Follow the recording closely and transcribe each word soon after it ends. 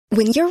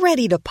When you're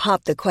ready to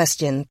pop the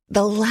question,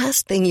 the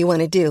last thing you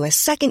want to do is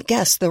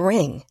second-guess the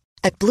ring.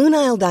 At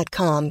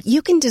BlueNile.com,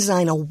 you can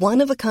design a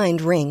one-of-a-kind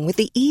ring with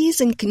the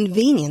ease and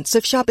convenience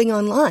of shopping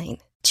online.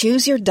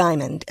 Choose your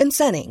diamond and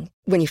setting.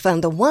 When you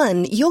find the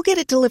one, you'll get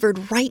it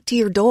delivered right to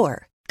your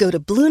door. Go to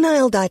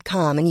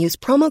BlueNile.com and use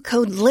promo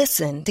code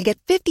LISTEN to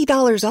get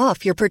 $50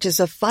 off your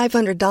purchase of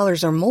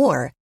 $500 or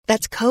more.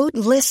 That's code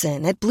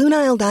LISTEN at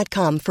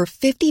BlueNile.com for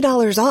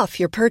 $50 off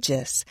your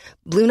purchase.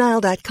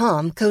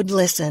 BlueNile.com, code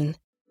LISTEN.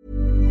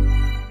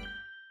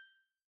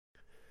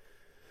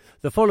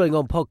 The following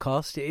on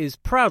podcast is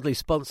proudly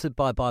sponsored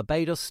by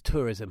Barbados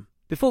Tourism.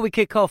 Before we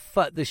kick off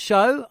the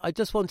show, I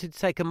just wanted to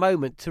take a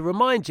moment to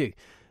remind you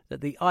that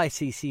the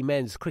ICC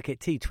Men's Cricket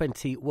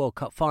T20 World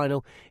Cup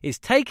Final is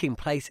taking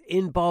place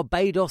in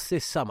Barbados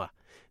this summer.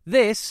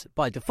 This,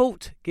 by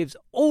default, gives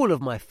all of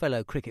my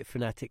fellow cricket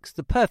fanatics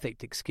the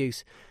perfect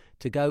excuse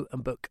to go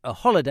and book a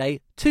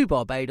holiday to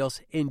Barbados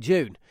in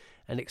June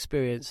and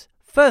experience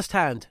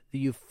firsthand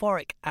the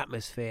euphoric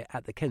atmosphere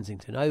at the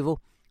Kensington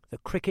Oval, the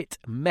cricket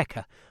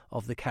mecca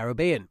of the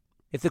Caribbean.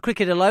 If the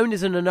cricket alone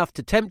isn't enough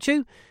to tempt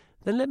you,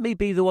 then let me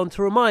be the one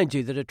to remind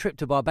you that a trip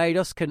to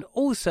Barbados can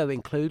also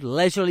include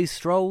leisurely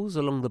strolls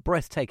along the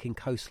breathtaking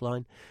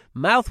coastline,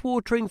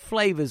 mouth-watering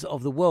flavours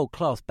of the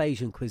world-class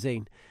Bajan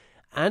cuisine,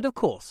 and, of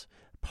course,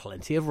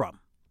 plenty of rum.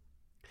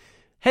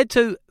 Head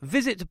to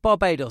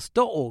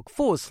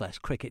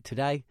visitbarbados.org/cricket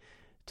today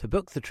to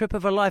book the trip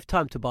of a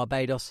lifetime to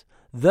Barbados,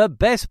 the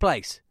best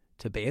place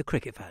to be a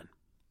cricket fan.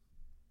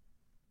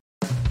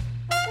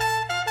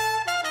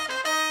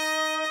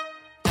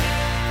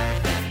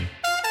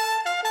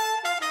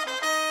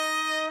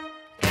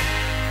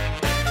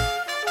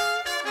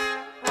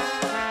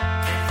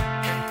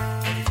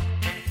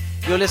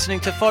 You're listening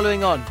to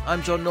Following On.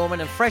 I'm John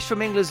Norman, and fresh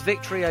from England's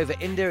victory over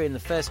India in the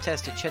first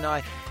test at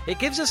Chennai, it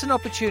gives us an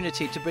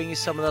opportunity to bring you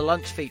some of the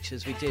lunch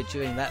features we did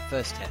during that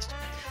first test.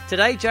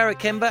 Today, Jarrod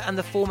Kimber and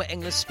the former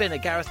England spinner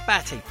Gareth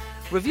Batty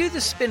review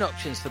the spin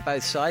options for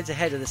both sides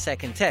ahead of the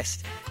second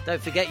test.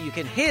 Don't forget you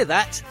can hear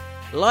that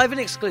live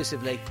and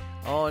exclusively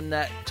on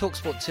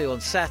TalkSport 2 on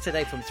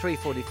Saturday from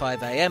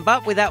 3:45am.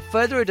 But without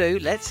further ado,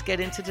 let's get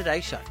into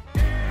today's show.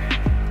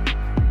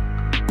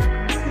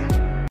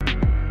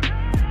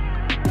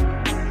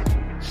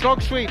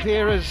 Slog sweep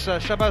here as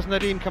Shahbaz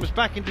Nadeem comes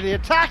back into the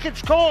attack.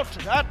 It's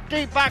caught at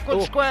deep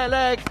backward square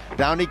leg.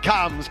 Down he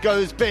comes,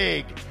 goes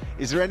big.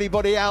 Is there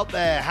anybody out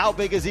there? How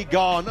big has he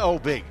gone? Oh,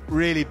 big,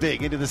 really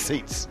big, into the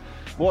seats.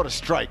 What a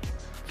strike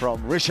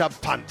from Rishabh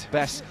Pant.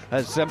 Bess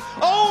has...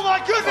 oh my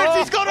goodness,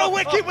 he's got a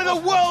wicket with a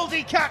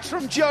worldie catch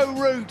from Joe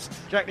Root.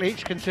 Jack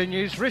Leach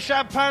continues.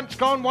 Rishabh Pant's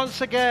gone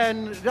once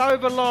again.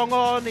 Over long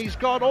on, he's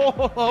got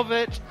all of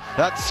it.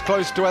 That's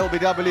close to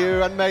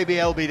LBW and maybe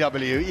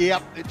LBW.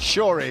 Yep, it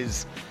sure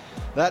is.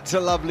 That's a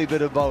lovely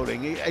bit of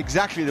bowling.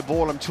 Exactly the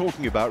ball I'm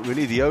talking about,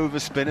 really. The over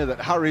spinner that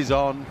hurries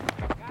on.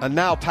 And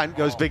now Pant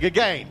goes big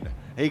again.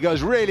 He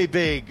goes really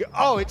big.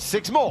 Oh, it's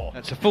 6 more.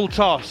 That's a full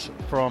toss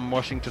from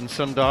Washington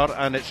Sundar,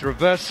 and it's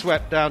reverse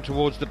swept down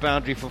towards the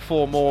boundary for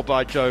 4 more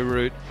by Joe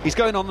Root. He's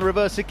going on the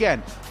reverse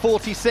again.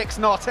 46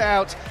 not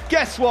out.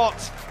 Guess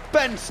what?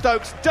 Ben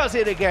Stokes does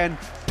it again.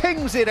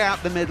 Pings it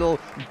out the middle.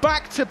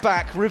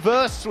 Back-to-back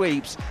reverse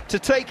sweeps to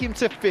take him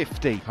to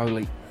 50.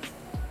 Kohli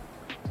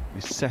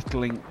is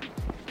settling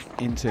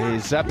into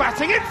his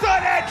batting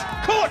inside edge.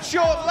 Caught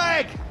short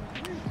leg.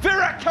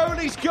 Virat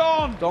Kohli's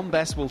gone. Don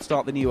Bess will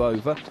start the new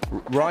over.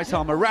 Right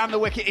arm around the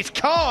wicket. It's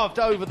carved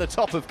over the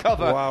top of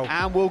cover. Wow.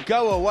 And will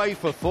go away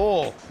for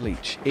 4.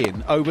 Leach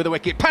in over the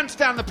wicket. Pants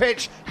down the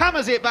pitch.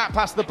 Hammers it back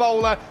past the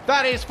bowler.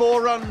 That is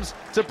 4 runs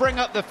to bring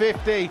up the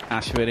 50.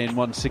 Ashwin in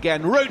once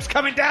again. Root's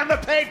coming down the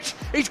pitch.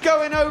 He's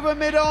going over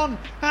mid-on.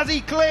 Has he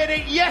cleared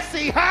it? Yes,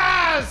 he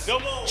has.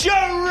 Double.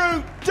 Joe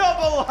Root,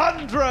 double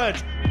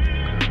 100.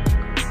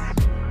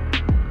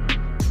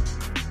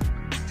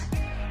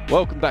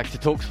 Welcome back to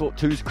TalkSport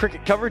 2's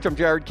cricket coverage. I'm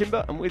Jarrod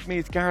Kimber, and with me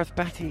is Gareth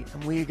Batty,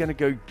 and we're going to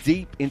go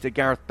deep into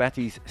Gareth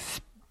Batty's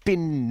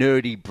spin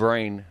nerdy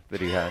brain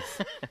that he has.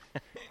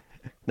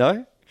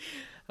 No?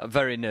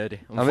 Very nerdy,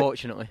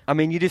 unfortunately. I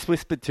mean, you just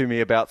whispered to me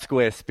about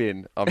square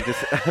spin. I'm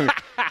just,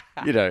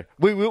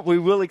 we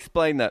will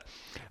explain that.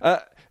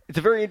 It's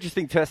a very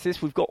interesting test.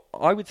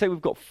 I would say we've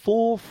got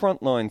 4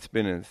 frontline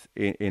spinners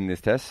in this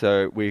test.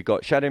 So we've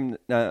got Shahbaz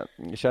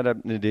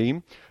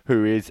Nadeem,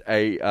 who is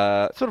a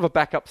sort of a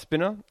backup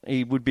spinner.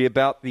 He would be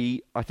about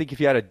I think if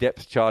you had a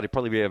depth chart, he'd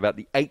probably be about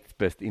the 8th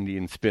best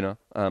Indian spinner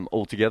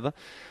altogether.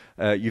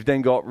 You've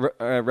then got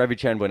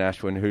Ravichandran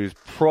Ashwin, who's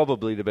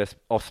probably the best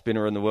off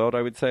spinner in the world,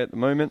 I would say, at the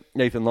moment.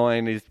 Nathan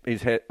Lyon is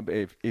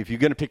if you're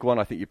going to pick one,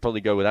 I think you'd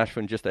probably go with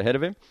Ashwin just ahead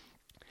of him.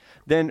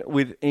 Then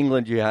with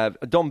England, you have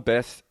Dom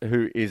Bess,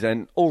 who is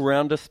an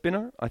all-rounder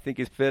spinner, I think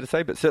is fair to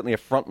say, but certainly a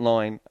front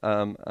line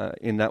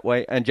in that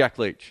way. And Jack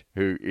Leach,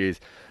 who is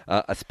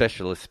a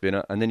specialist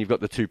spinner. And then you've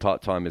got the 2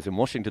 part-timers in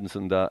Washington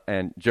Sundar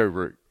and Joe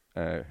Root.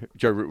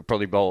 Joe Root would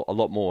probably bowl a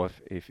lot more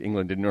if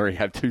England didn't already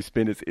have 2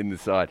 spinners in the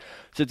side.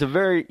 So it's a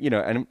very,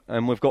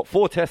 and we've got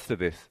 4 tests of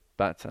this,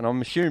 and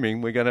I'm assuming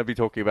we're going to be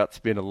talking about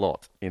spin a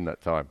lot in that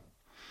time.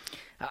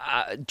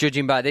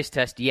 Judging by this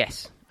test,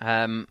 yes.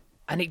 And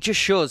it just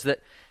shows that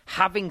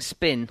having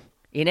spin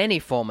in any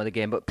form of the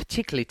game, but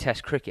particularly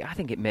Test cricket, I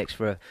think it makes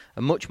for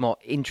a much more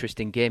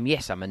interesting game.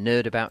 Yes, I'm a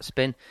nerd about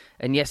spin,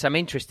 and yes, I'm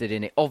interested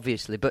in it,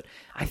 obviously, but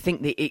I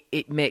think that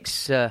it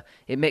makes for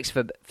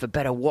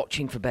better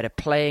watching, for better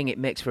playing, it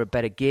makes for a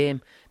better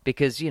game,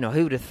 because, who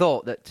would have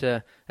thought that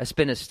a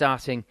spinner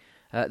starting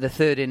the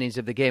third innings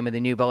of the game with a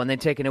new ball and then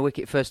taking a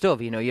wicket first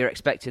over, you're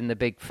expecting the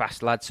big,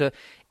 fast lad, so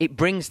it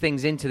brings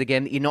things into the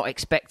game that you're not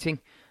expecting.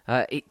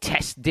 It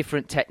tests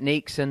different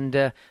techniques,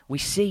 and we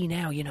see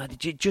now,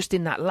 just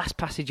in that last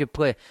passage of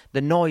play,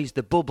 the noise,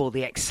 the bubble,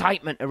 the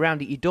excitement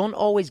around it. You don't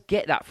always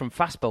get that from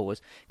fast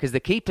bowlers because the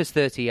keeper's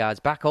 30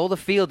 yards back. All the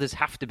fielders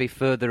have to be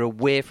further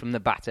away from the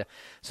batter.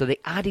 So the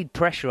added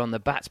pressure on the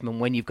batsman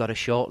when you've got a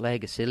short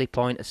leg, a silly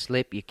point, a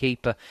slip, your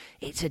keeper,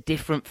 it's a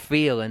different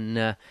feel,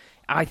 and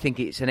I think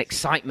it's an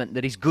excitement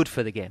that is good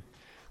for the game.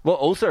 Well,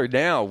 also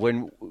now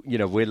when,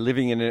 we're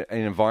living in an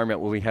environment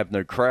where we have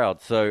no crowd,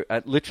 so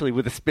literally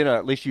with a spinner,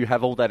 at least you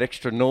have all that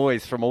extra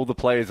noise from all the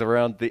players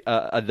around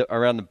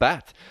the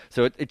bat.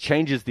 So it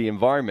changes the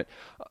environment.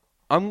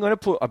 I'm going to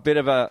put a bit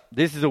of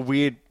this is a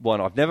weird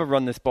one. I've never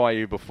run this by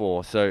you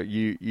before, so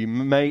you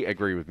may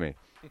agree with me.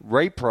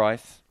 Ray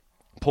Price,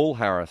 Paul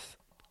Harris,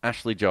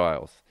 Ashley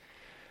Giles.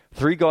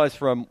 3 guys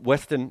from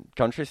Western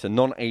countries, so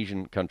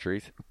non-Asian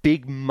countries,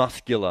 big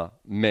muscular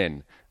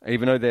men.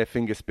 Even though they're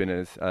finger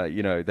spinners,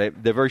 they're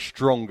very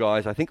strong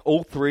guys. I think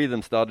all 3 of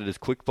them started as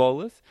quick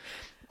bowlers,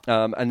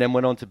 and then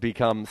went on to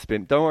become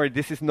spin. Don't worry,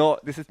 this is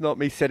not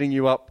me setting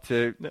you up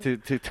to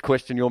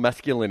question your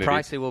masculinity.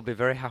 Pricey will be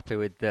very happy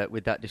with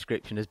that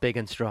description, as big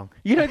and strong.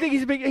 You don't think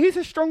he's big? He's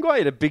a strong guy. He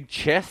had a big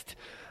chest.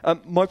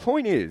 My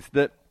point is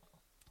that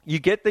you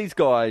get these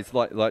guys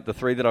like the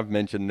 3 that I've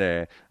mentioned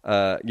there.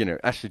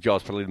 Ashley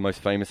Giles probably the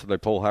most famous, although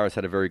Paul Harris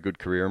had a very good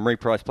career. And Ray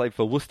Price played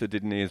for Worcester,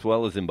 didn't he, as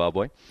well as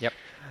Zimbabwe? Yep.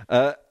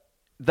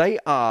 They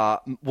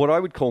are what I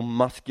would call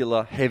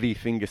muscular, heavy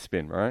finger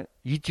spin, right?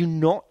 You do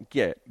not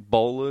get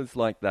bowlers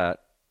like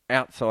that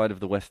outside of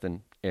the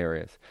Western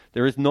areas.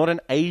 There is not an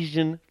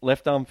Asian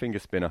left-arm finger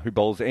spinner who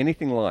bowls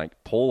anything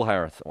like Paul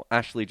Harris or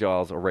Ashley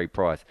Giles or Ray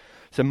Price.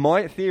 So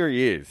my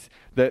theory is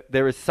that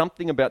there is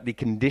something about the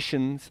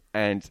conditions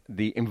and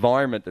the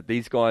environment that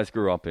these guys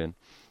grew up in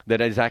that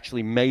has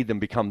actually made them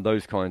become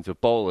those kinds of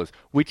bowlers,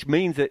 which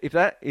means that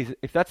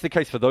if that's the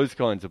case for those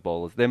kinds of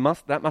bowlers,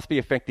 that must be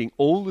affecting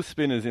all the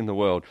spinners in the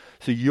world.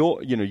 So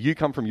you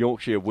come from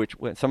Yorkshire, which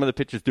some of the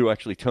pitches do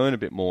actually turn a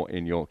bit more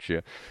in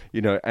Yorkshire,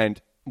 and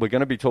we're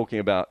going to be talking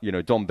about,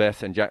 Dom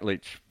Bess and Jack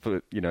Leach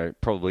for,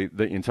 probably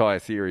the entire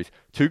series.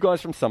 2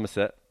 guys from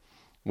Somerset,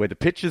 where the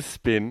pitches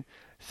spin,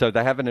 so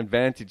they have an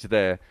advantage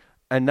there.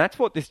 And that's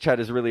what this chat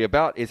is really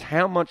about, is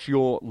how much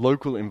your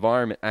local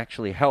environment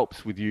actually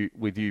helps with you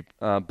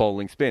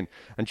bowling spin.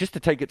 And just to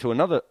take it to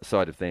another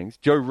side of things,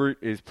 Joe Root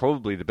is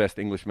probably the best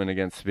Englishman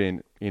against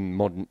spin in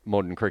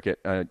modern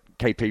cricket.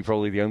 KP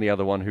probably the only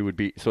other one who would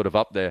be sort of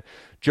up there.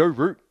 Joe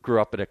Root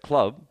grew up at a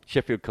club,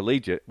 Sheffield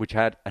Collegiate, which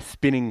had a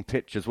spinning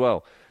pitch as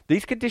well.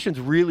 These conditions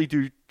really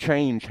do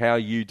change how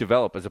you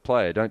develop as a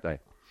player, don't they?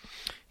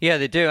 Yeah,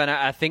 they do. And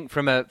I think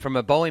from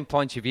a bowling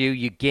point of view,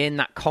 you gain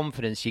that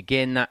confidence, you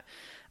gain that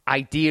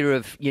idea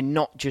of you're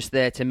not just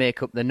there to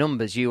make up the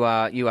numbers. You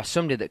are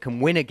somebody that can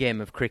win a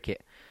game of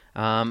cricket,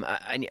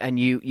 and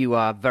you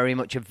are very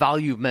much a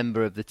valued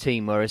member of the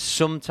team. Whereas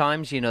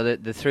sometimes,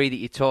 the 3 that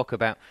you talk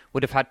about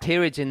would have had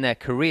periods in their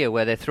career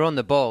where they're throwing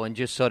the ball and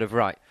just sort of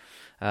right.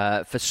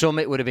 For some,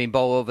 it would have been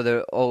bowl over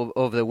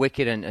the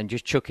wicket and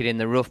just chuck it in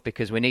the rough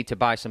because we need to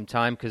buy some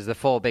time because the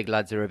 4 big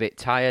lads are a bit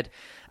tired.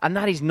 And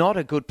that is not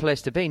a good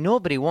place to be.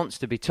 Nobody wants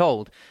to be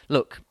told,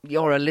 look,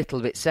 you're a little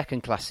bit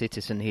second-class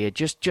citizen here.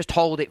 Just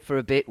hold it for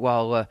a bit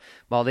while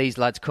these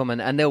lads come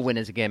and they'll win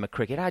us a game of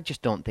cricket. I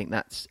just don't think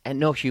and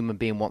no human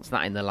being wants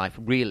that in their life,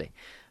 really.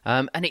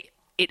 And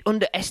it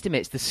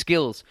underestimates the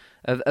skills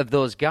of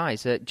those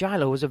guys.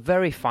 Gilo was a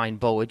very fine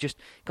bowler, just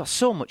got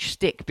so much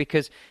stick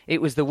because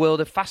it was the world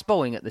of fast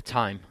bowling at the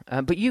time.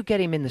 But you get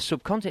him in the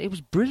subcontinent, it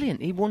was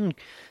brilliant. He won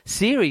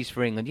series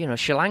for England.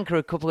 Sri Lanka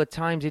a couple of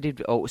times,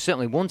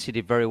 certainly once he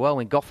did very well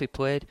when Goffey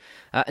played,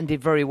 and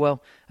did very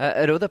well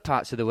at other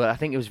parts of the world. I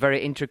think it was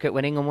very intricate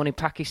when England won in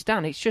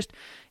Pakistan. It's just,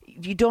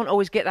 you don't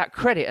always get that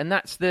credit, and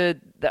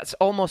that's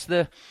almost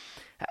the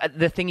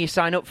thing you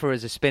sign up for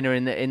as a spinner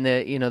in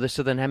the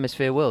Southern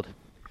Hemisphere world.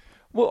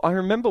 Well, I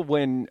remember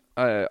when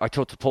I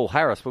talked to Paul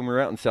Harris when we were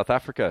out in South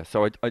Africa.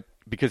 So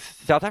because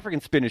South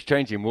African spin is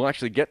changing, we'll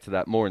actually get to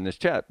that more in this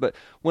chat. But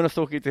when I was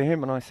talking to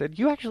him, and I said,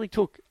 you actually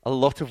took a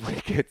lot of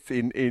wickets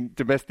in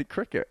domestic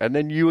cricket, and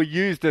then you were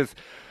used as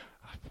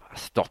a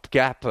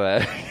stopgap.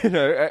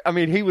 I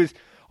mean, he was.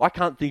 I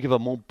can't think of a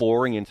more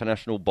boring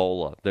international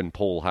bowler than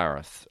Paul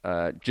Harris,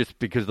 just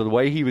because of the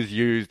way he was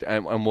used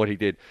and what he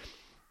did.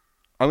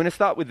 I'm going to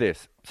start with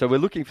this. So we're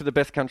looking for the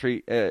best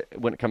country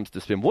when it comes to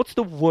spin. What's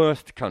the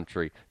worst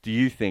country, do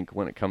you think,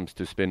 when it comes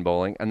to spin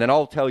bowling? And then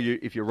I'll tell you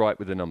if you're right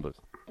with the numbers.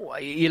 Well,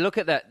 you look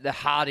at the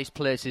hardest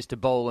places to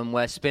bowl and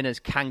where spinners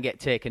can get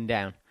taken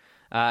down.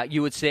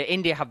 You would say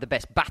India have the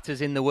best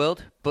batters in the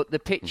world, but the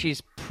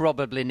pitches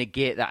probably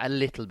negate that a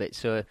little bit.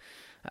 So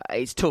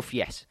it's tough,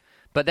 yes.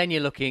 But then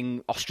you're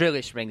looking,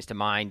 Australia springs to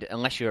mind.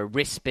 Unless you're a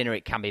wrist spinner,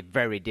 it can be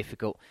very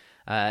difficult.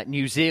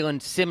 New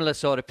Zealand, similar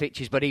sort of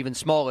pitches, but even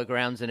smaller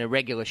grounds and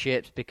irregular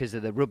shapes because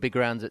of the rugby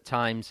grounds at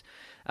times.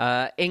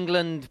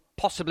 England,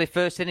 possibly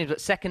first innings, but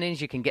second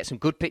innings, you can get some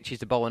good pitches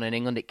to bowl on in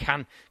England. It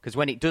can, because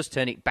when it does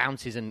turn, it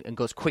bounces and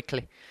goes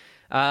quickly.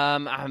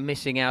 I'm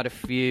missing out a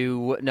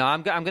few. No,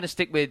 I'm going to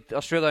stick with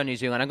Australia and New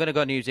Zealand. I'm going to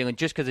go New Zealand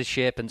just because of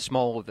shape and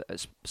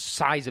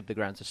size of the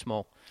grounds are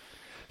small.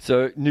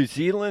 So New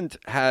Zealand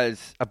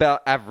has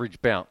about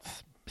average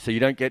bounce. So you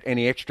don't get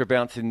any extra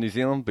bounce in New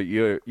Zealand, but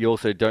you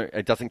also don't.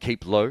 It doesn't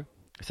keep low,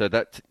 so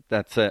that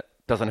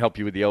doesn't help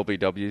you with the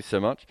LBW so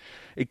much.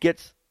 It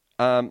gets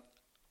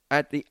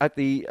at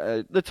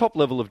the top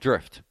level of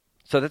drift.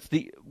 So that's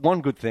the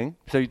one good thing.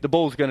 So the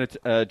ball's going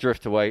to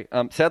drift away.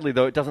 Sadly,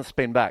 though, it doesn't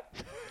spin back.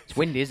 It's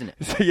windy, isn't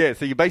it?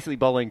 So you're basically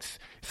bowling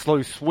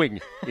slow swing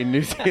in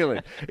New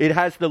Zealand. It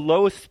has the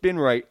lowest spin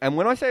rate. And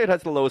when I say it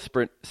has the lowest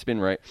spin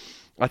rate,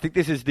 I think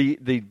this is the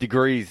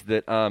degrees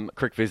that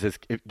CricViz has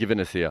given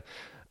us here.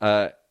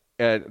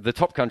 The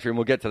top country, and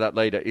we'll get to that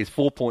later, is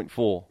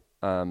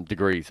 4.4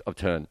 degrees of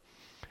turn.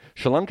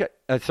 Sri Lanka,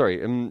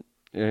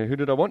 who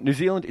did I want? New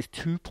Zealand is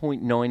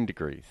 2.9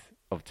 degrees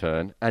of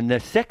turn, and the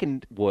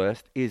second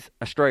worst is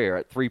Australia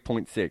at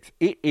 3.6.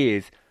 It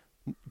is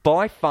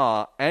by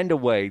far and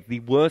away the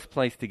worst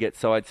place to get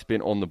side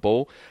spin on the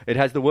ball. It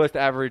has the worst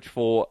average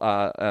for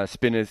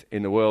spinners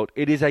in the world.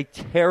 It is a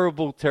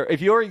terrible.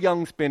 If you're a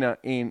young spinner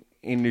in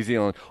New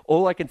Zealand,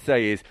 all I can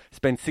say is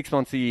spend 6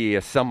 months a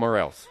year somewhere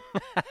else.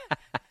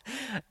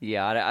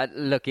 Yeah,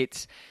 look,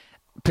 it's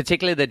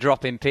particularly the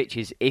drop in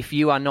pitches. If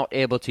you are not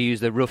able to use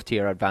the rough to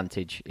your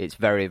advantage, it's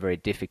very, very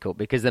difficult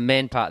because the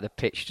main part of the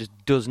pitch just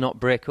does not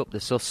break up.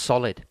 They're so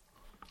solid.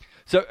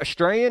 So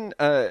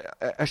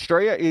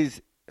Australia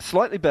is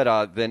slightly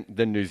better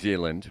than New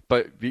Zealand,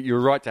 but you're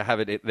right to have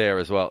it there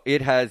as well.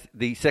 It has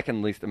the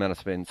second least amount of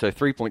spin, so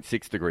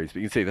 3.6 degrees.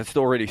 But you can see that's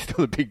already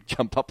still a big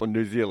jump up on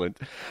New Zealand.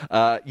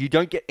 You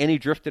don't get any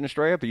drift in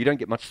Australia, but you don't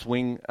get much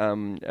swing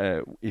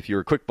if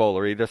you're a quick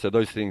bowler either, so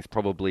those things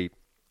probably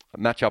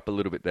match up a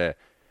little bit there.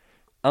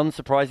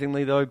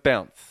 Unsurprisingly, though,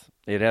 bounce.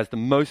 It has the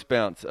most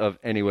bounce of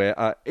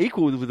anywhere,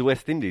 equal with the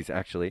West Indies,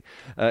 actually.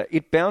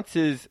 It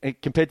bounces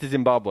compared to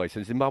Zimbabwe.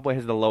 So Zimbabwe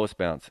has the lowest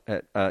bounce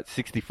at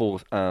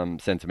 64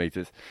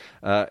 centimetres.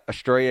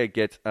 Australia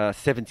gets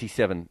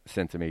 77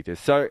 centimetres.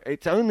 So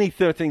it's only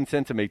 13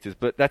 centimetres,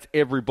 but that's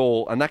every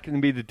ball. And that can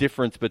be the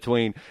difference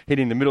between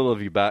hitting the middle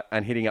of your bat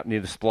and hitting up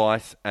near the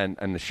splice and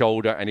the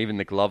shoulder and even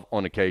the glove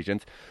on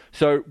occasions.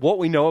 So what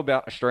we know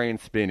about Australian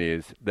spin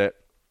is that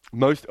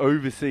most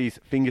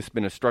overseas finger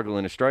spinners struggle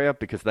in Australia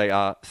because they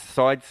are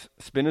side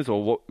spinners,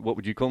 or what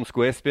would you call them,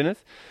 square spinners.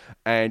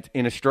 And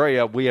in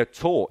Australia, we are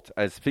taught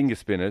as finger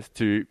spinners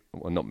to,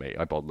 well, not me,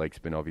 I bowled leg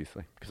spin,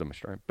 obviously, because I'm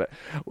Australian, but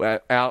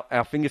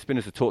our finger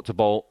spinners are taught to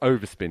bowl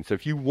overspin. So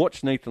if you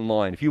watch Nathan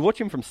Lyon, if you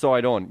watch him from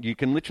side on, you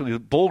can literally, the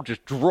ball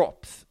just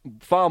drops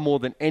far more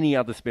than any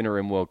other spinner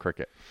in world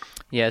cricket.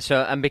 Yeah,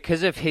 so, and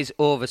because of his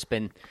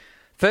overspin,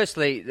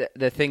 firstly,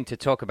 the thing to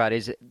talk about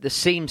is the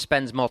seam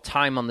spends more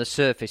time on the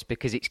surface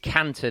because it's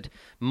canted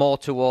more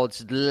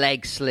towards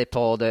leg slip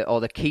or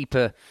the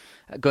keeper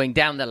going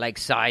down the leg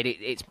side.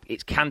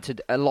 It's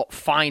canted a lot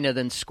finer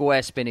than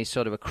square spin is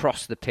sort of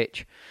across the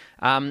pitch.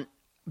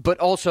 But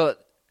also,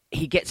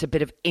 he gets a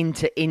bit of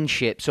in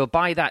shape. So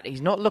by that, he's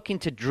not looking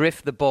to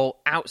drift the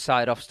ball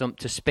outside off stump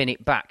to spin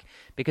it back.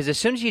 Because as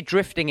soon as you're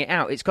drifting it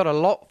out, it's got a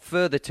lot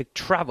further to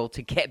travel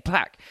to get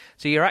back.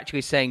 So you're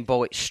actually saying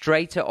bowl it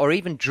straighter or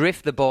even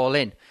drift the ball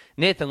in.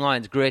 Nathan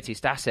Lyon's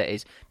greatest asset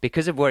is,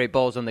 because of where he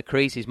bowls on the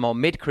crease, he's more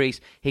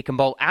mid-crease, he can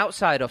bowl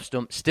outside off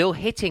stump, still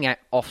hitting it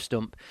off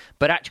stump,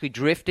 but actually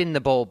drifting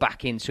the ball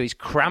back in. So he's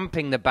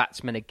cramping the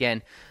batsman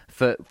again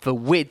for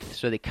width,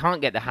 so they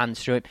can't get the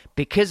hands through it.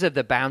 Because of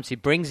the bounce, he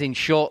brings in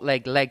short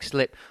leg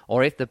slip,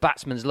 or if the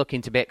batsman's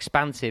looking to be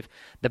expansive,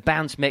 the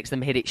bounce makes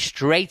them hit it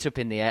straight up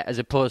in the air as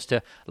opposed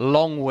to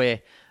long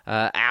way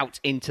out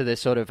into the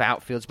sort of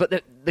outfields.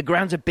 But the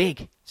grounds are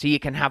big, so you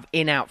can have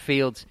in-out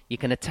fields, you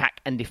can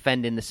attack and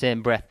defend in the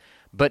same breath.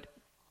 But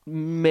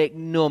make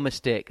no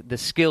mistake, the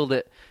skill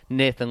that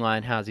Nathan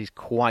Lyon has is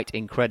quite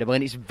incredible,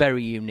 and it's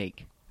very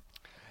unique.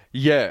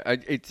 Yeah,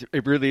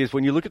 it really is.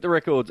 When you look at the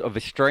records of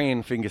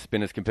Australian finger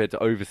spinners compared to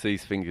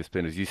overseas finger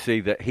spinners, you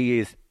see that he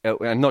is,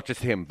 and not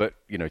just him, but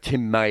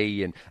Tim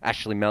May and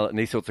Ashley Mallett and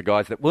these sorts of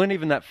guys that weren't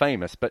even that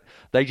famous, but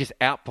they just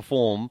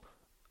outperform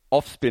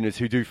off spinners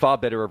who do far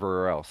better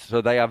everywhere else.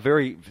 So they are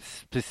very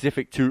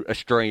specific to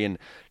Australian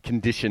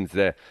conditions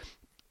there.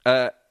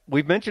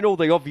 We've mentioned all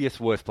the obvious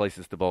worst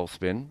places to bowl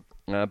spin.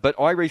 But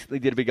I recently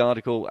did a big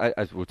article,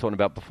 as we were talking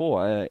about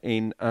before,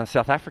 in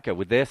South Africa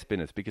with their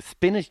spinners, because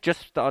spin is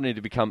just starting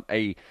to become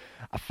a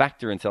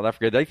factor in South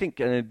Africa. They think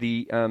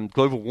the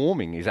global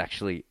warming is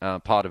actually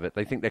part of it.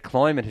 They think their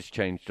climate has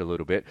changed a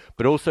little bit,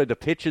 but also the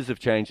pitches have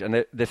changed,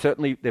 and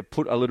they've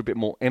put a little bit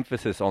more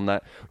emphasis on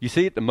that. You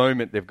see at the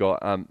moment they've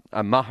got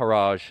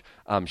Maharaj,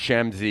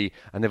 Shamsi,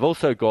 and they've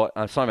also got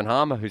Simon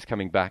Harmer, who's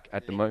coming back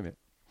at the moment.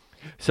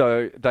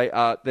 So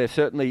they're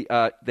certainly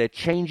they're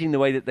changing the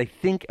way that they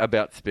think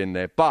about spin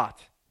there, but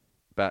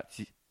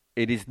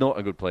it is not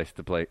a good place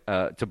to play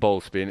to bowl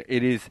spin.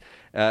 It is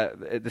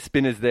the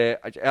spinners there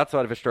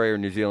outside of Australia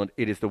and New Zealand.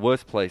 It is the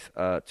worst place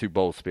to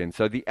bowl spin.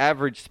 So the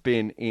average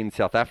spin in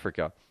South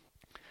Africa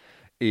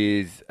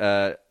is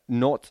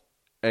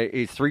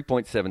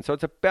 3.7. So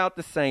it's about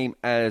the same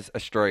as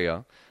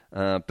Australia,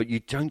 but you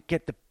don't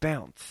get the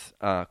bounce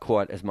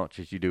quite as much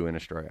as you do in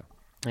Australia.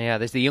 Yeah,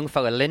 there's the young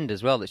fella Lind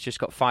as well that's just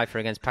got 5 for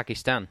against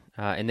Pakistan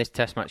in this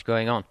test match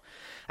going on.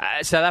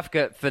 South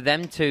Africa, for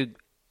them to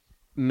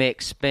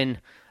make spin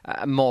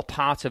more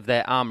part of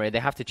their armoury, they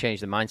have to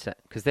change the mindset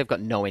because they've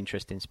got no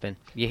interest in spin.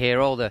 You hear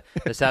all the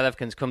South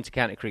Africans come to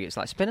county cricket, it's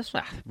like, spinners?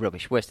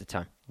 Rubbish, waste of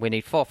time. We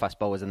need 4 fast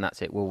bowlers and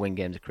that's it. We'll win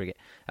games of cricket.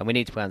 And we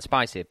need to play on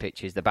spicier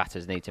pitches. The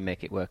batters need to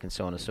make it work and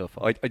so on and so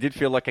forth. I did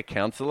feel like a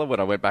counsellor when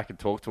I went back and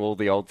talked to all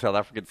the old South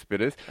African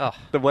spinners. Oh.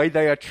 The way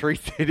they are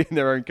treated in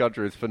their own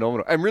country is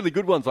phenomenal. And really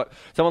good ones, like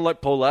someone like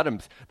Paul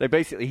Adams.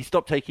 He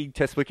stopped taking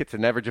test wickets at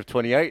an average of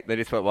 28. They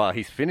just went, wow,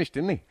 he's finished,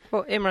 isn't he?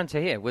 Well, Imran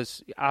Tahir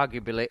was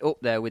arguably up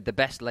there with the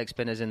best leg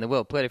spinners in the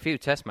world. Played a few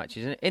test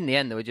matches. And in the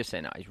end, they were just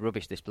saying, he's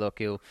rubbish, this bloke.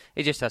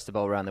 He just has to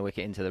bowl around the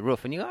wicket into the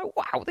rough. And you're like,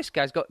 wow, this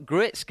guy's got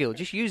great skill.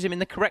 Just use him in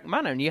the correct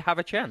manner and you have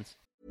a chance.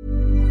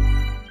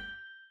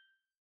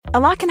 A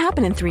lot can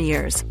happen in 3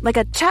 years, like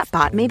a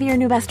chatbot may be your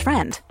new best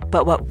friend.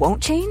 But what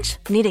won't change?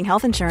 Needing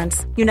health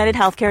insurance. United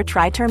Healthcare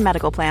Tri-Term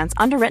Medical Plans,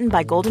 underwritten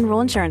by Golden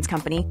Rule Insurance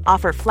Company,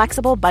 offer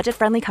flexible,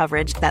 budget-friendly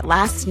coverage that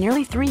lasts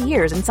nearly 3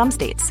 years in some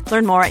states.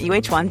 Learn more at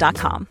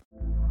uh1.com.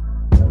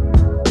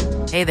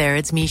 Hey there,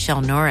 it's Michelle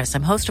Norris.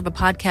 I'm host of a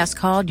podcast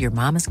called Your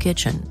Mama's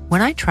Kitchen.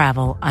 When I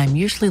travel, I'm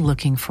usually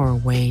looking for a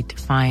way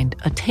to find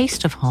a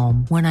taste of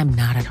home when I'm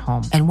not at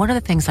home. And one of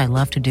the things I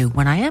love to do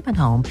when I am at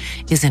home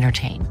is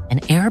entertain.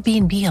 And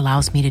Airbnb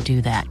allows me to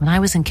do that. When I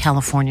was in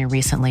California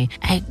recently,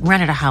 I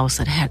rented a house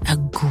that had a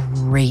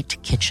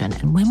great kitchen.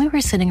 And when we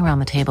were sitting around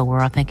the table, we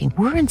were all thinking,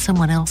 we're in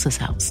someone else's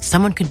house.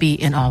 Someone could be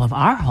in all of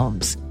our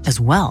homes as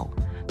well.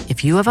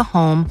 If you have a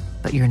home,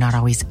 but you're not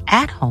always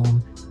at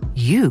home,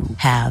 you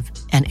have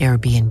an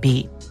Airbnb.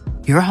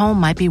 Your home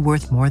might be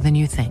worth more than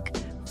you think.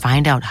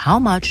 Find out how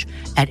much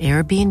at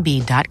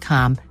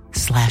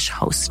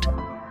airbnb.com/host.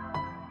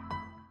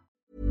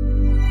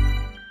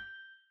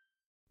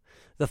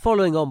 The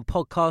following on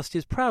podcast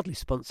is proudly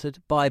sponsored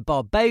by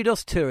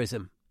Barbados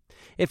Tourism.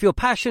 If your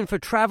passion for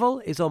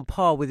travel is on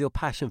par with your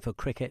passion for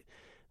cricket,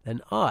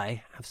 then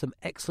I have some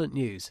excellent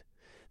news.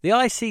 The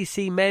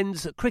ICC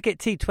Men's Cricket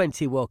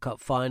T20 World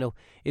Cup Final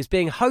is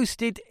being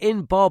hosted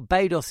in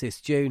Barbados this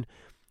June,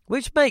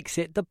 which makes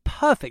it the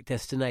perfect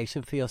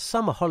destination for your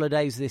summer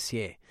holidays this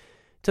year.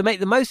 To make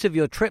the most of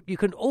your trip, you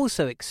can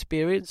also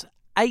experience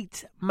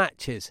 8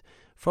 matches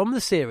from the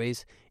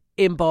series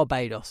in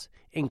Barbados,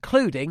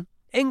 including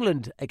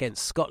England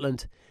against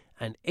Scotland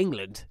and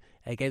England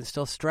against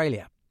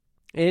Australia.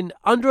 In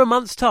under a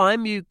month's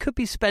time, you could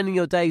be spending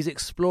your days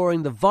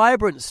exploring the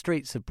vibrant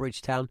streets of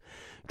Bridgetown,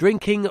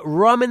 drinking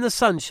rum in the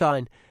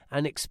sunshine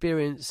and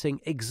experiencing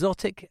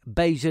exotic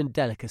Bajan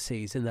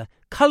delicacies in the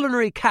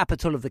culinary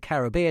capital of the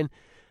Caribbean.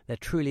 There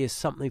truly is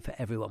something for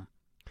everyone.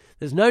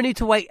 There's no need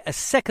to wait a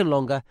second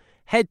longer.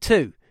 Head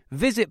to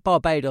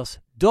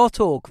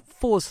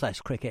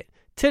visitbarbados.org/cricket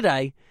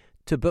today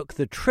to book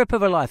the trip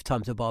of a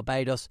lifetime to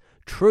Barbados.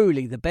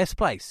 Truly the best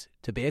place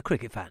to be a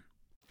cricket fan.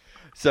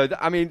 So,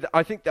 I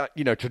think that,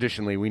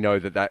 traditionally we know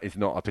that is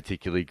not a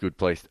particularly good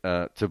place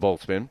to bowl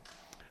spin.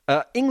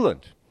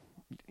 England,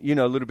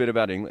 a little bit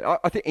about England.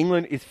 I think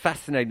England is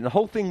fascinating. The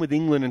whole thing with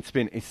England and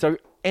spin is so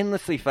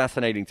endlessly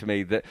fascinating to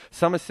me that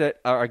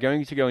Somerset are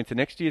going to go into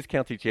next year's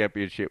county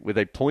championship with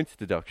a points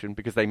deduction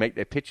because they make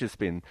their pitches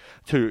spin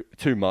too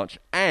much,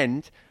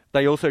 and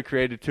they also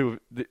created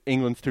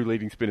England's 2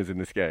 leading spinners in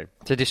this game.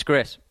 It's a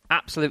disgrace.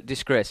 Absolute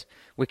disgrace.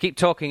 We keep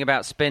talking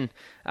about spin.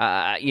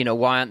 Why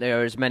aren't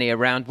there as many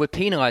around? We're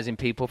penalising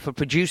people for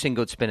producing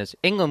good spinners.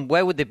 England,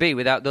 where would they be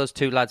without those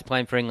 2 lads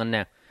playing for England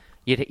now?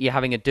 You're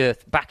having a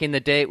dearth. Back in the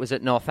day, it was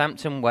at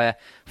Northampton where,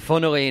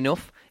 funnily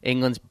enough,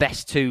 England's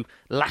best 2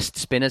 last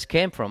spinners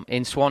came from,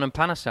 in Swan and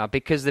Panesar,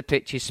 because the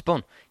pitch is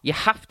spun. You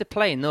have to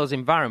play in those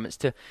environments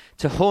to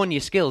hone your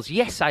skills.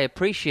 Yes, I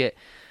appreciate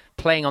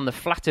playing on the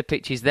flatter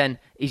pitches then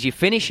is your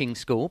finishing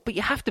school, but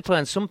you have to play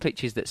on some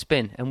pitches that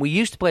spin. And we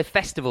used to play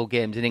festival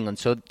games in England,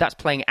 so that's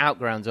playing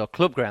outgrounds or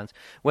club grounds,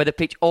 where the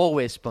pitch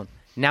always spun.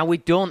 Now we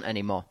don't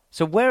anymore.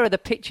 So where are the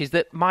pitches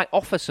that might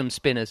offer some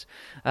spinners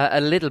a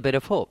little bit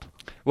of hope?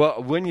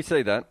 Well, when you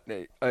say that,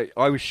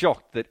 I was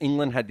shocked that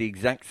England had the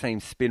exact same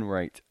spin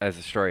rate as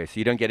Australia. So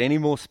you don't get any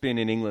more spin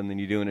in England than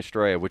you do in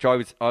Australia, which I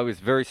was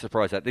very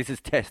surprised at. This is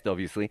Test,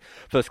 obviously.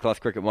 First-class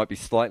cricket might be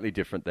slightly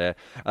different there.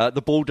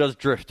 The ball does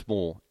drift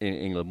more in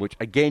England, which,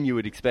 again, you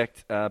would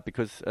expect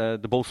because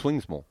the ball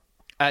swings more.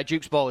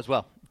 Duke's ball as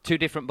well. Two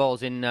different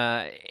balls in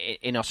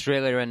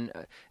Australia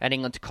and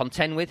England to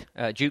contend with.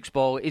 Duke's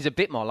ball is a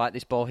bit more like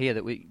this ball here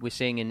that we're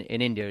seeing in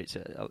India. It's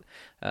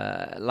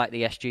like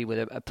the SG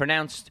with a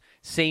pronounced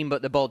seam,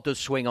 but the ball does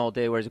swing all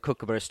day, whereas a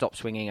Kookaburra stops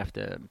swinging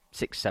after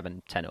 6,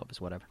 7, 10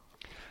 overs, whatever.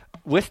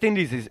 West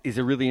Indies is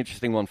a really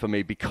interesting one for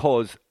me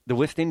because the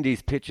West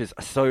Indies pitches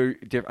are so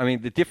different. I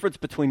mean, the difference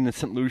between the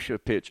St. Lucia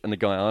pitch and the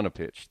Guyana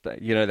pitch,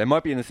 they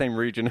might be in the same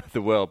region of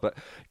the world, but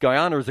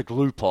Guyana is a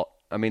glue pot.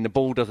 I mean, the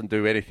ball doesn't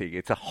do anything.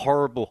 It's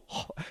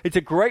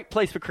a great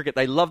place for cricket.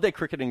 They love their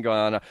cricket in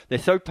Guyana. They're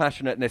so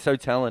passionate and they're so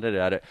talented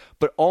at it.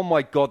 But, oh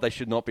my God, they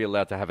should not be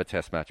allowed to have a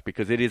test match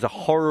because it is a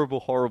horrible,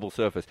 horrible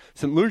surface.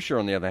 St. Lucia,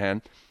 on the other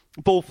hand,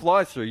 ball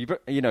flies through.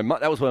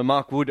 That was where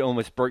Mark Wood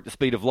almost broke the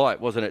speed of light,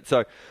 wasn't it?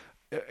 So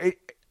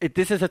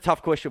this is a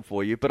tough question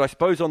for you. But I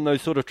suppose on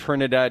those sort of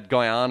Trinidad,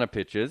 Guyana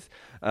pitches,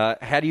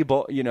 how do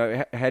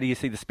you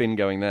see the spin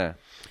going there?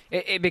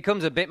 It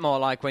becomes a bit more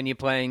like when you're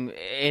playing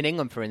in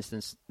England, for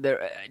instance.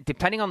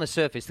 Depending on the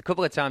surface, the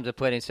couple of times I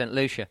played in St.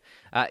 Lucia,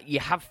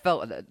 you have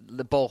felt that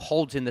the ball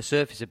holds in the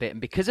surface a bit.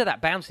 And because of that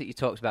bounce that you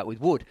talked about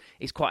with Wood,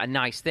 it's quite a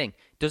nice thing.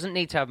 Doesn't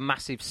need to have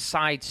massive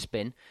side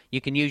spin.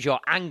 You can use your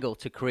angle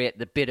to create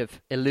the bit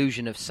of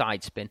illusion of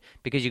side spin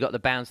because you've got the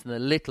bounce and a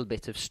little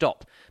bit of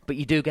stop. But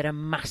you do get a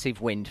massive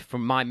wind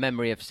from my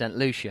memory of St.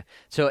 Lucia.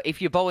 So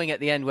if you're bowling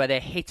at the end where they're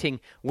hitting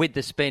with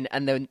the spin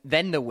and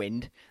then the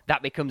wind,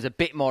 that becomes a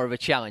bit more of a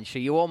challenge. So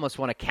you almost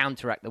want to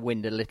counteract the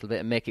wind a little bit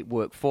and make it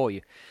work for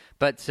you.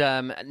 But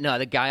no,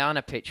 the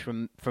Guyana pitch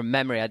from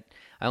memory, I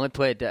only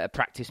played a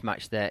practice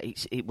match there.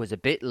 It was a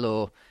bit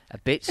low, a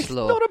bit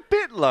slow. It's not a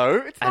bit low.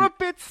 It's not a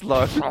bit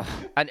slow.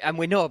 And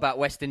we know about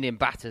West Indian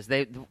batters.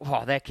 They're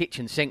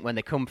kitchen sink when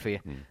they come for you.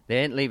 They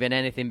ain't leaving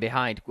anything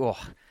behind.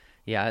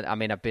 Yeah, I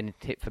mean, I've been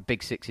hit for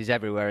big sixes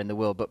everywhere in the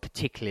world, but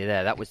particularly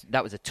there. That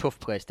was a tough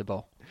place to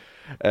bowl.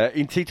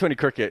 In T20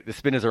 cricket, the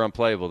spinners are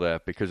unplayable there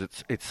because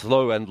it's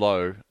slow and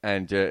low,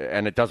 and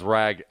it does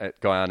rag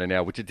at Guyana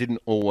now, which it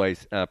didn't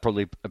always,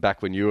 probably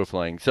back when you were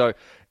playing. So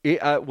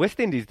West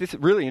Indies, this is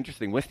really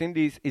interesting. West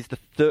Indies is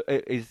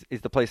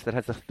the place that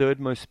has the third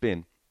most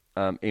spin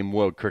in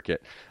world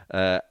cricket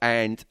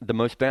and the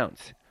most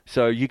bounce.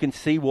 So you can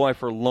see why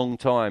for a long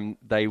time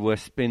they were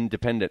spin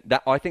dependent.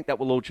 I think that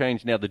will all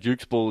change now. The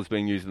Duke's ball is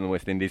being used in the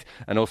West Indies,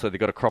 and also they've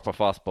got a cropper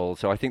fast ball.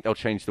 So I think they'll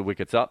change the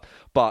wickets up.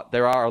 But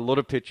there are a lot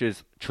of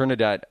pitches,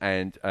 Trinidad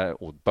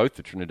or both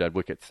the Trinidad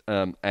wickets,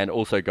 and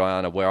also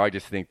Guyana, where I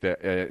just think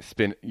that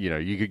spin.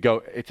 You could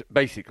go. It's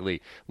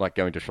basically like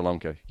going to Sri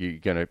Lanka. You're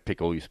going to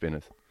pick all your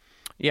spinners.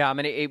 Yeah, I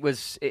mean it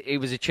was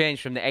a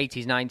change from the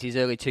 80s, 90s,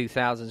 early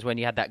 2000s when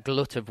you had that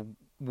glut of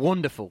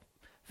wonderful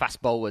fast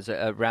bowlers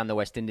around the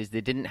West Indies. They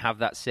didn't have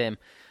that same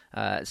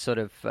sort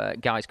of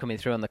guys coming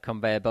through on the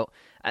conveyor belt.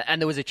 And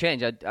there was a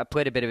change. I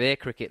played a bit of air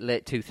cricket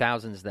late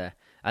 2000s there,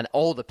 and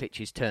all the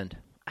pitches turned.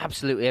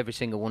 Absolutely every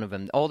single one of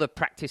them. All the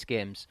practice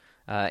games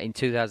in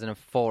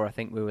 2004, I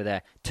think we were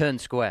there, turned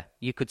square.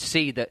 You could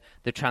see that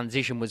the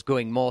transition was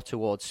going more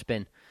towards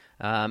spin.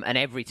 And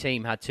every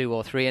team had 2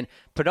 or 3. And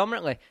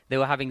predominantly, they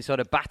were having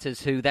sort of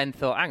batters who then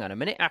thought, hang on a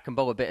minute, I can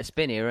bowl a bit of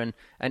spin here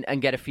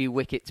and get a few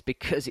wickets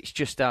because it's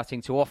just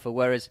starting to offer.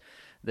 Whereas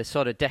the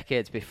sort of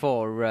decades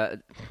before,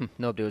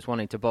 nobody was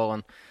wanting to bowl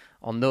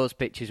on those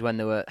pitches when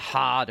they were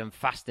hard and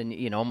fast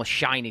and, almost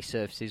shiny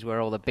surfaces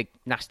where all the big,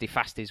 nasty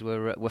fasties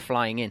were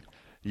flying in.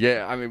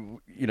 Yeah, I mean,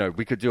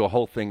 we could do a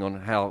whole thing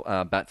on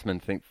how batsmen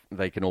think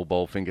they can all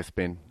bowl finger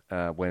spin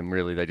when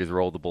really they just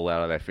roll the ball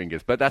out of their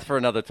fingers. But that's for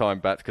another time,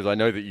 Bats, because I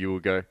know that you will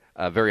go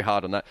very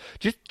hard on that.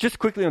 Just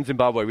quickly on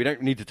Zimbabwe, we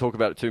don't need to talk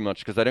about it too much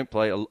because they don't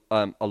play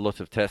a lot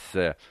of tests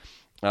there.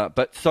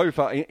 But so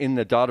far in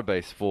the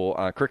database for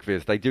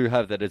CricViz, they do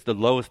have that as the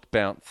lowest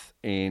bounce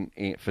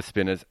for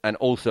spinners and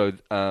also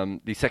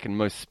the second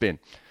most spin.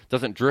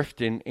 Doesn't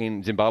drift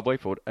in Zimbabwe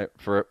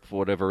for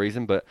whatever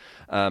reason, but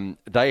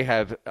they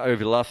have,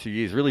 over the last few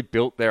years, really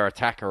built their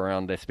attack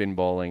around their spin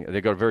bowling.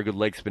 They've got a very good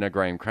leg spinner,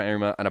 Graham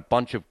Kramer, and a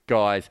bunch of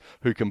guys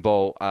who can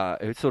bowl,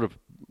 sort of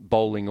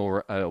bowling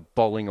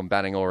and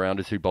batting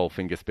all-rounders who bowl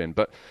finger spin.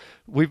 But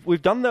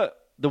we've done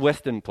the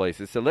Western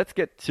places, so let's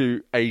get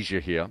to Asia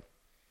here.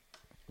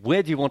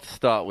 Where do you want to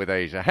start with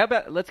Asia? How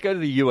about, let's go to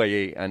the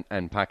UAE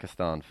and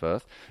Pakistan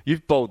first.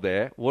 You've bowled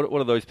there. What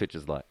are those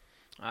pitches like?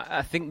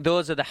 I think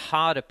those are the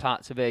harder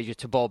parts of Asia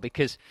to bowl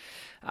because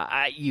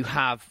you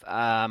have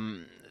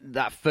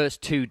that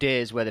first 2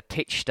 days where the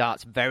pitch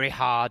starts very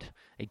hard.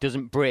 It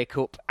doesn't break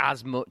up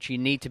as much. You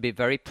need to be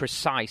very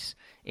precise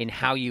in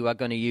how you are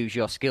going to use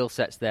your skill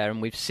sets there. And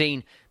we've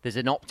seen there's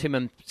an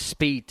optimum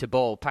speed to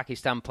ball.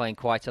 Pakistan playing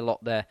quite a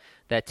lot their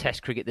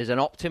Test cricket. There's an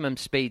optimum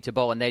speed to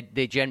ball, and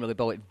they generally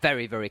bowl it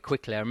very, very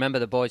quickly. I remember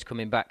the boys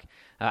coming back.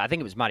 I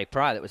think it was Matty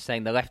Pryor that was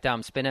saying the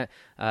left-arm spinner,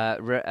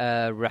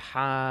 Rahman,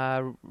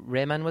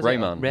 was it?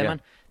 Rahman. Yeah.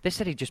 They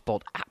said he just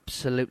bowled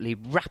absolutely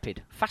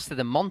rapid, faster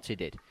than Monty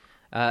did.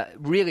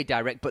 Really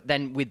direct, but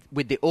then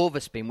with the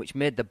overspin, which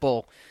made the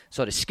ball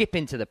sort of skip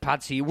into the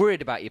pad. So you're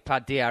worried about your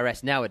pad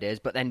DRS nowadays,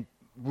 but then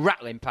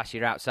rattling past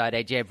your outside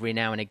edge every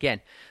now and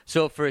again.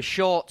 So for a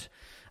short,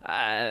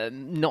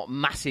 not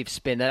massive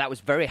spinner, that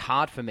was very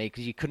hard for me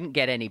because you couldn't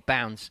get any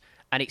bounce.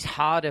 And it's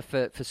harder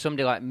for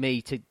somebody like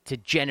me to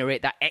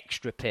generate that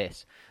extra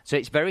pace. So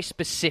it's very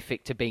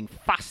specific to being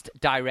fast,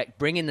 direct,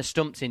 bringing the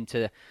stumps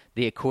into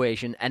the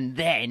equation, and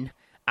then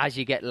as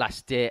you get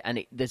last day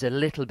and there's a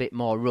little bit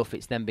more rough,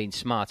 it's then being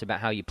smart about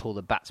how you pull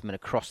the batsman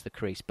across the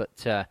crease.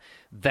 But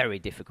very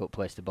difficult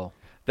place to bowl.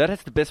 That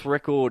has the best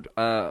record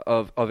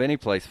of any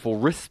place for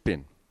wrist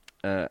spin.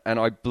 And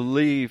I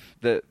believe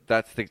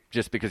that's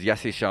just because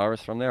Yasir Shah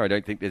is from there. I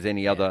don't think there's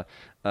any other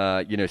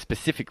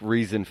specific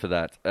reason for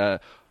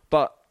that.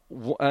 But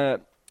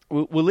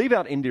we'll leave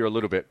out India a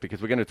little bit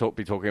because we're going to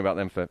be talking about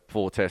them for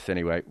 4 tests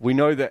anyway. We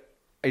know that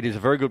it is a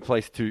very good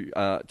place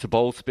to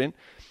bowl spin.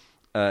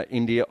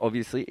 India,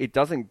 obviously, it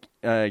doesn't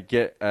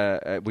get.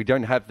 We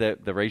don't have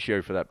the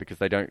ratio for that because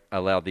they don't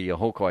allow the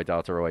Hawkeye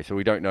data away, so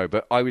we don't know.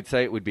 But I would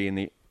say it would be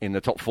in the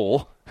top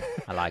 4.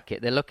 I like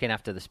it. They're looking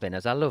after the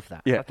spinners. I love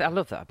that. Yeah. I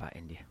love that about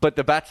India. But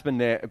the batsmen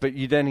there. But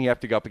you have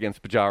to go up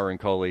against Pujara and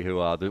Kohli, who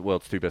are the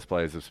world's 2 best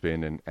players of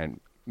spin, and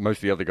most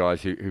of the other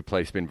guys who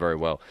play spin very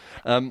well.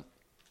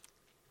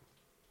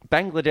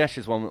 Bangladesh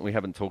is one that we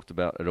haven't talked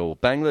about at all.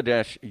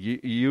 Bangladesh,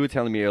 you were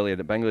telling me earlier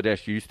that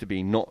Bangladesh used to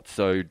be not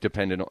so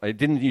dependent on... It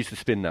didn't used to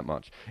spin that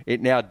much. It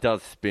now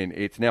does spin.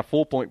 It's now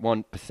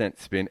 4.1%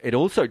 spin. It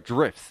also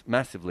drifts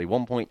massively,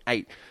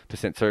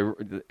 1.8%. So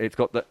it's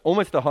got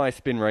almost the highest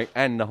spin rate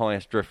and the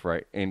highest drift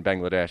rate in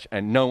Bangladesh,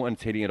 and no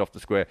one's hitting it off the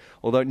square.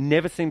 Although it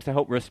never seems to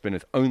help wrist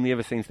spinners, only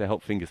ever seems to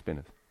help finger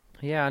spinners.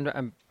 Yeah,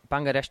 and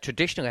Bangladesh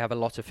traditionally have a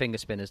lot of finger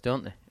spinners,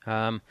 don't they?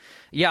 Early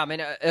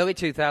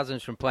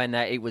 2000s from playing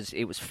there, it was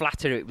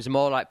flatter. It was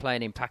more like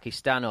playing in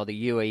Pakistan or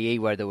the UAE,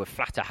 where there were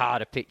flatter,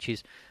 harder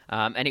pitches,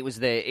 and it was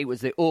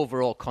the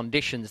overall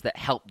conditions that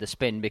helped the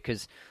spin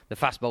because the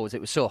fast bowlers,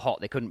 it was so hot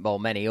they couldn't bowl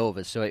many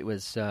overs, so it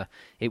was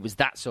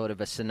that sort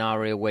of a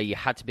scenario where you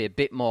had to be a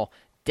bit more.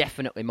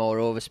 Definitely more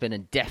overspin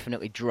and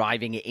definitely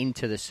driving it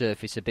into the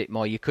surface a bit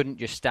more. You couldn't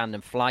just stand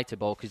and fly to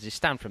ball because they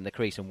stand from the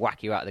crease and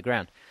whack you out of the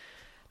ground.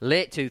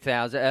 Late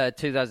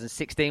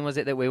 2016 was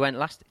it that we went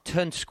last?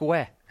 Turned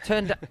square.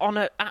 Turned on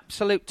an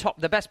absolute top.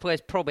 The best place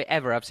probably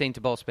ever I've seen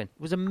to ball spin.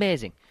 It was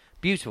amazing.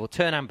 Beautiful.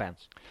 Turn and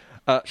bounce.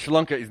 Sri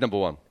Lanka is number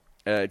 1.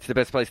 It's the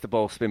best place to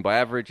bowl spin by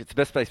average. It's the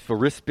best place for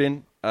wrist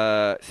spin.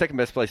 Second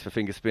best place for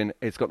finger spin.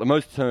 It's got the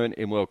most turn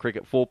in world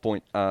cricket,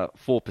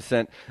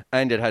 4.4%,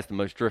 and it has the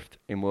most drift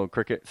in world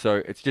cricket. So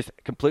it's just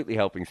completely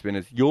helping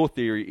spinners. Your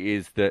theory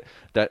is that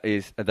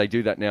they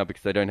do that now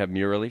because they don't have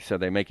Murali, so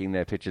they're making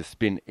their pitches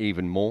spin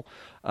even more.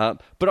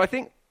 But I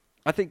think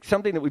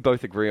something that we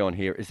both agree on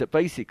here is that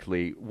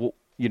basically,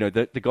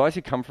 the guys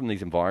who come from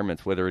these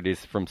environments, whether it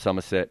is from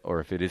Somerset or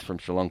if it is from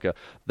Sri Lanka,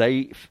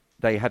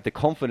 they have the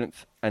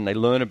confidence and they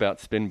learn about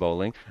spin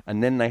bowling,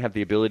 and then they have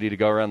the ability to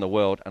go around the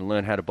world and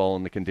learn how to bowl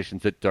in the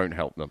conditions that don't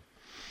help them.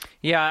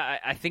 Yeah,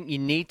 I think you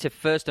need to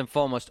first and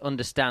foremost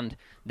understand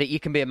that you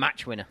can be a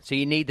match winner. So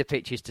you need the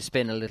pitches to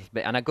spin a little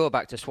bit. And I go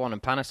back to Swan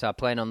and Panesar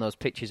playing on those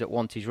pitches at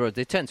Wanties Road.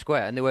 They turned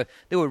square and they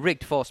were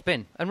rigged for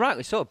spin. And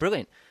rightly so,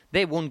 brilliant.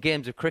 They won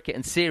games of cricket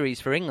and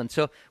series for England.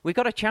 So we've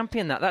got to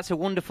champion that. That's a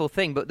wonderful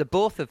thing. But the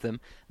both of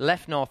them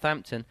left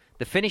Northampton.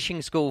 The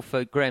finishing school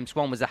for Graham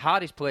Swan was the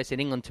hardest place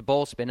in England to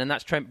ball spin, and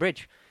that's Trent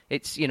Bridge.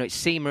 It's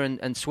seamer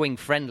and swing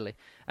friendly.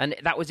 And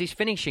that was his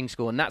finishing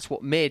school, and that's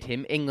what made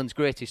him England's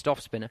greatest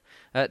off-spinner,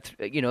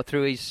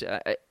 through his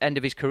end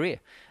of his career.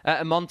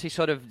 And Monty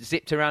sort of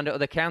zipped around at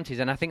other counties,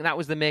 and I think that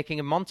was the making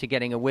of Monty,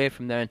 getting away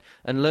from there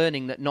and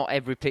learning that not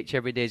every pitch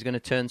every day is going to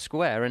turn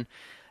square. And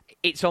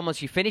it's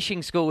almost your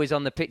finishing school is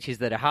on the pitches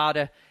that are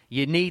harder.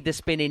 You need the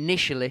spin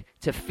initially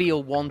to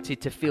feel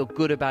wanted, to feel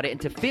good about it,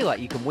 and to feel like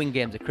you can win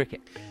games of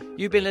cricket.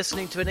 You've been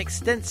listening to an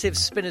extensive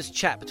spinners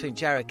chat between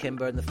Jarrod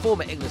Kimber and the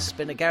former English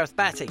spinner Gareth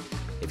Batty.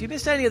 If you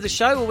missed any of the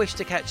show or wish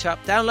to catch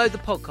up, download the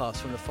podcast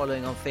from the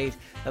Following On feed,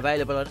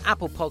 available on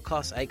Apple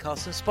Podcasts,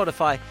 Acast and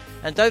Spotify.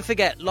 And don't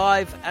forget,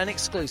 live and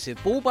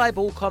exclusive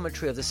ball-by-ball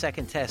commentary of the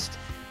second test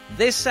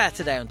this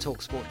Saturday on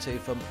TalkSport 2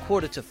 from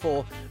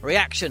 3:45.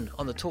 Reaction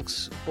on the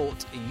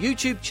TalkSport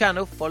YouTube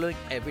channel following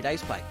every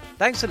day's play.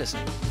 Thanks for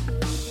listening.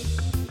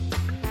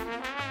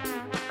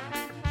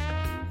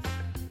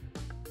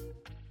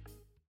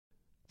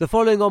 The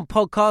Following On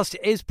podcast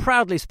is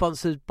proudly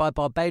sponsored by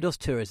Barbados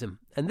Tourism,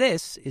 and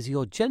this is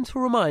your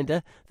gentle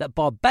reminder that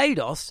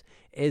Barbados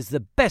is the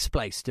best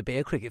place to be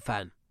a cricket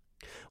fan.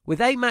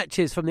 With 8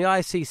 matches from the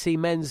ICC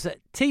Men's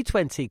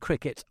T20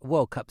 Cricket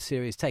World Cup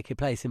Series taking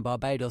place in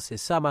Barbados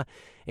this summer,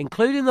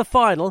 including the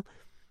final,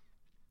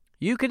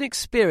 you can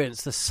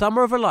experience the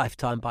summer of a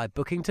lifetime by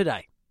booking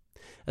today.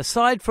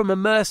 Aside from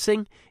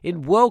immersing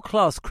in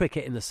world-class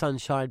cricket in the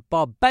sunshine,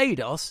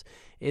 Barbados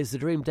is the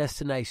dream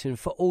destination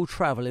for all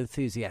travel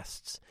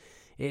enthusiasts.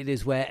 It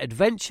is where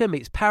adventure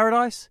meets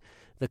paradise,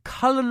 the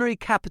culinary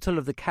capital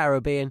of the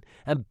Caribbean,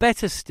 and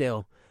better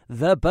still,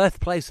 the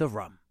birthplace of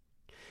rum.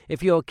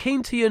 If you're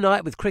keen to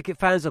unite with cricket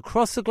fans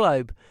across the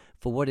globe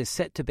for what is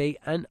set to be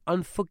an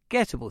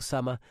unforgettable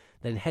summer,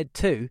 then head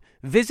to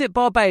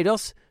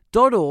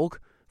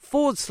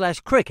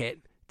visitbarbados.org/cricket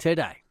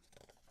today.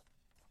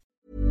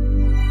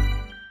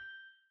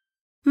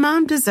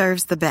 Mom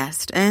deserves the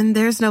best, and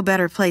there's no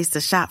better place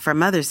to shop for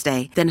Mother's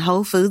Day than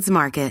Whole Foods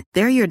Market.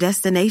 They're your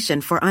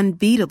destination for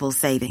unbeatable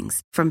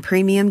savings, from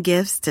premium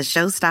gifts to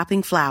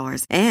show-stopping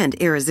flowers and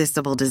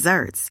irresistible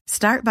desserts.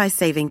 Start by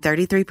saving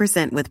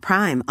 33% with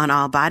Prime on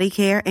all body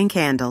care and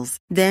candles.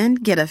 Then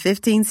get a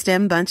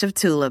 15-stem bunch of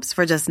tulips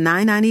for just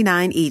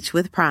 $9.99 each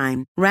with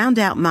Prime. Round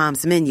out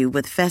Mom's menu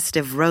with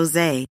festive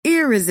rosé,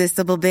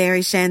 irresistible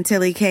berry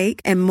chantilly cake,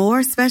 and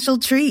more special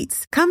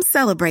treats. Come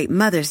celebrate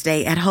Mother's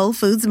Day at Whole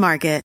Foods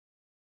Market.